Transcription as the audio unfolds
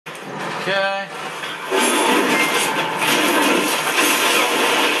Okay.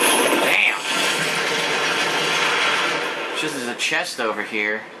 Damn. Just there's a chest over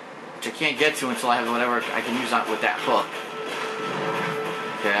here, which I can't get to until I have whatever I can use on with that hook.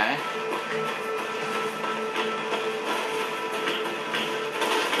 Okay.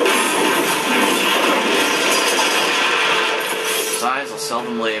 Size, I'll sell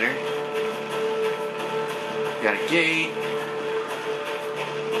them later. Got a gate.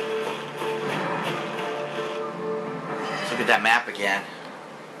 Let's look at that map again.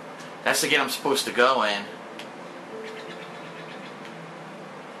 That's the gate I'm supposed to go in.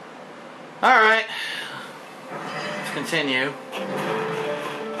 Alright. Let's continue.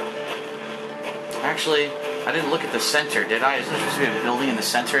 Actually, I didn't look at the center, did I? Is there supposed to be a building in the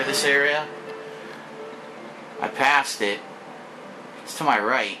center of this area? I passed it. It's to my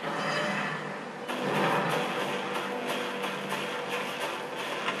right.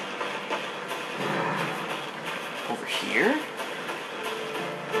 Over here?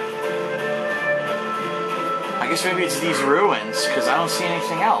 I guess maybe it's these ruins, because I don't see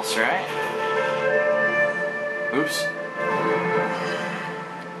anything else, right? Oops.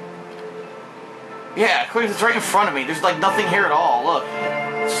 Yeah, it's right in front of me. There's like nothing here at all. Look.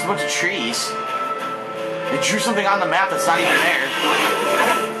 It's just a bunch of trees. They drew something on the map that's not even there.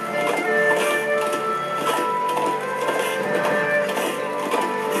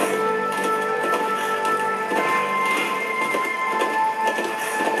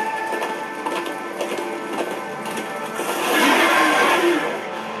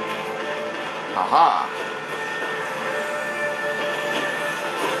 Aha.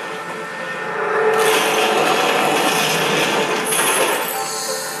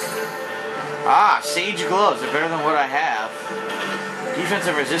 Ah, sage gloves are better than what I have. Defense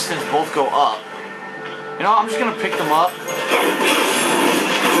and resistance both go up. You know, I'm just gonna pick them up. I'm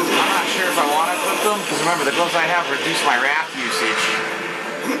not sure if I want to equip them, because remember, the gloves I have reduce my wrath usage.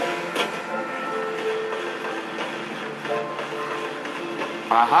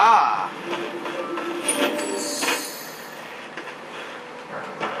 Aha!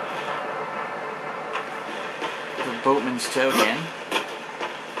 The boatman's token.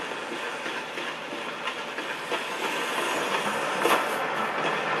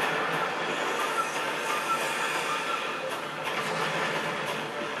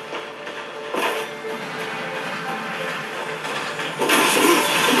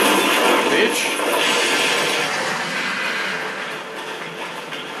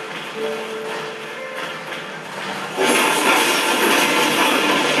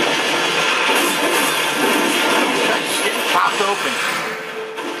 Open.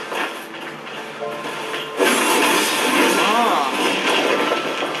 Oh.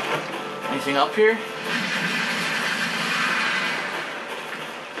 Anything up here?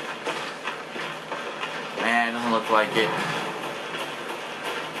 Man, it doesn't look like it.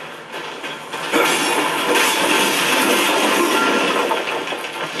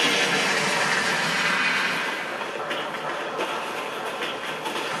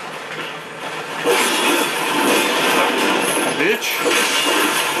 Bitch.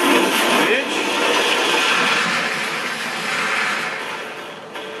 Bitch.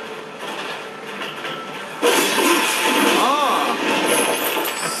 Oh.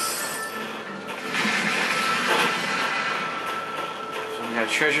 So we got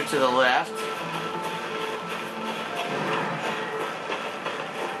treasure to the left.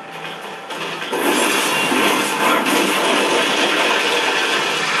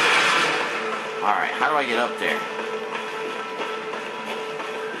 Alright, how do I get up there?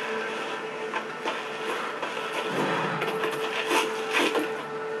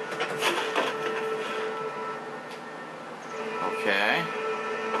 Okay.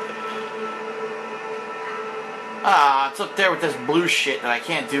 Ah, it's up there with this blue shit that I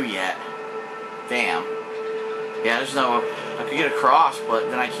can't do yet. Damn. Yeah, there's no... I could get across, but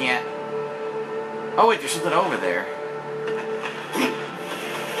then I can't... Oh wait, there's something over there.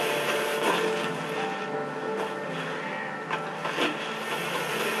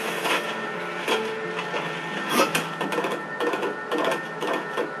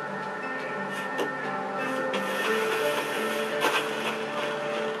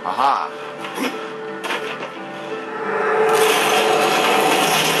 Aha.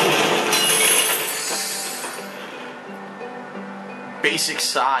 Basic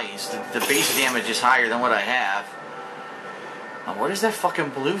size. The base damage is higher than what I have. Now, what is that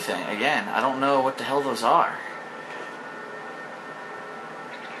fucking blue thing? Again, I don't know what the hell those are.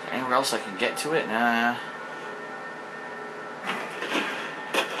 Anywhere else I can get to it? Nah.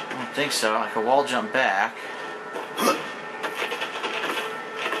 I don't think so. I can wall jump back.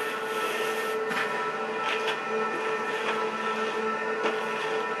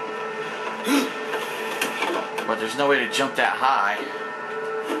 there's no way to jump that high.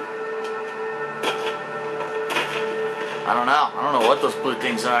 I don't know. I don't know what those blue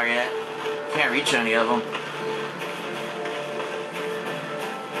things are yet. Can't reach any of them.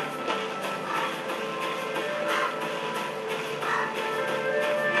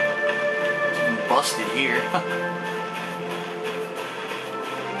 It's even busted here.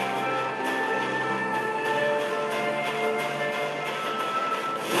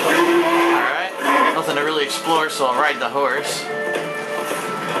 Alright. Nothing to really explore, so I'll ride the horse.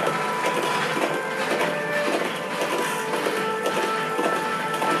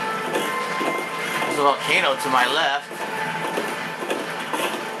 Volcano to my left.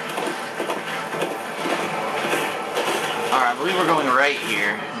 Alright, I believe we're going right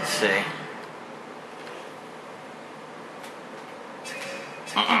here. Let's see.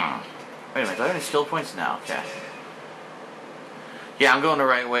 Wait a minute, do I have any skill points now? Okay. Yeah, I'm going the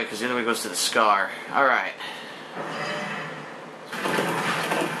right way because the other way goes to the scar. Alright.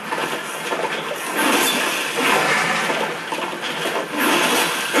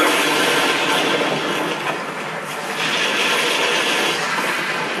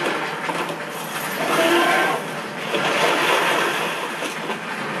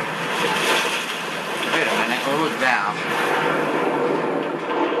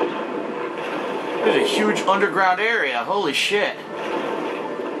 There's a huge underground area. Holy shit.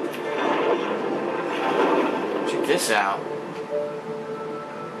 Check this out.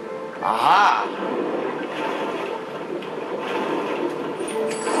 Aha!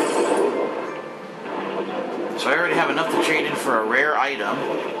 So I already have enough to trade in for a rare item.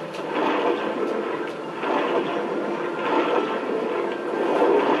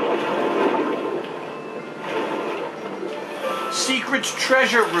 Secret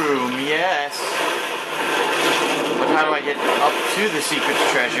treasure room, yes. But how do I get up to the secret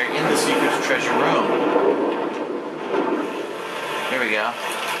treasure in the secret treasure room? Here we go.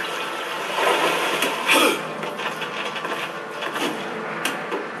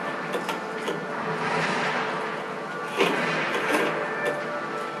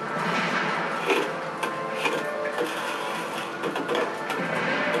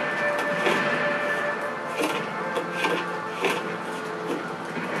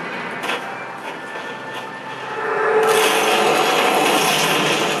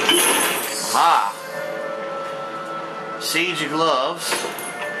 Sage gloves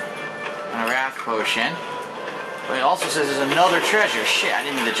and a wrath potion. But it also says there's another treasure. Shit, I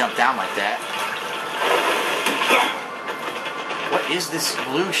didn't mean to jump down like that. What is this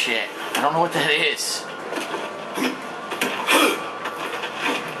blue shit? I don't know what that is.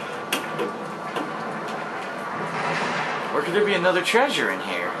 Where could there be another treasure in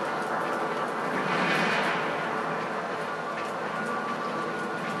here?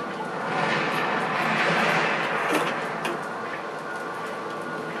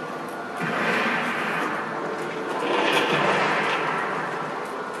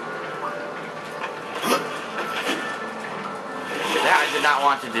 Not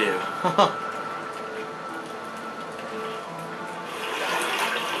want to do.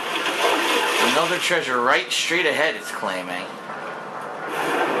 Another treasure right straight ahead, it's claiming.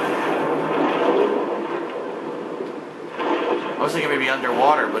 I was thinking maybe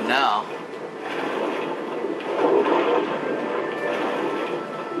underwater, but no.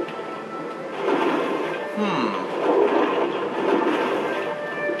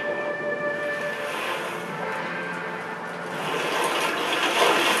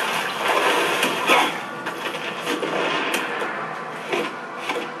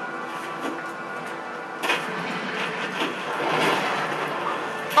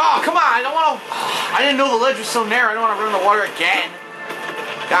 Oh, come on, I don't want to... I didn't know the ledge was so narrow, I don't want to run in the water again.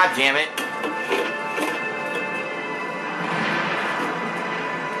 God damn it.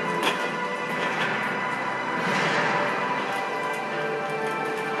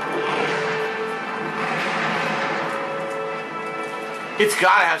 It's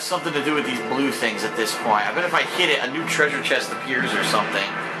gotta have something to do with these blue things at this point. I bet if I hit it, a new treasure chest appears or something.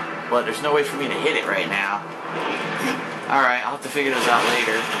 But there's no way for me to hit it right now. Alright, I'll have to figure this out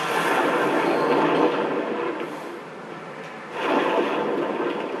later.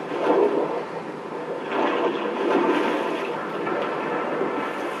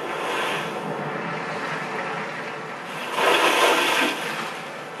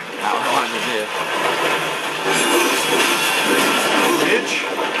 Not what I wanted to do. Bitch!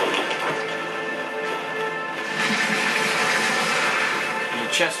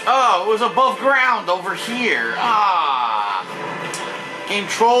 Chest. Oh, it was above ground over here. Ah, game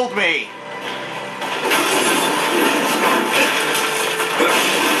trolled me.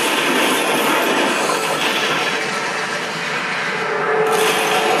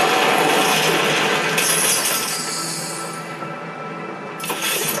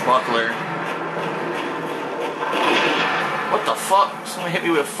 buckler. What the fuck? Someone hit me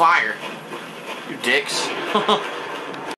with fire. You dicks.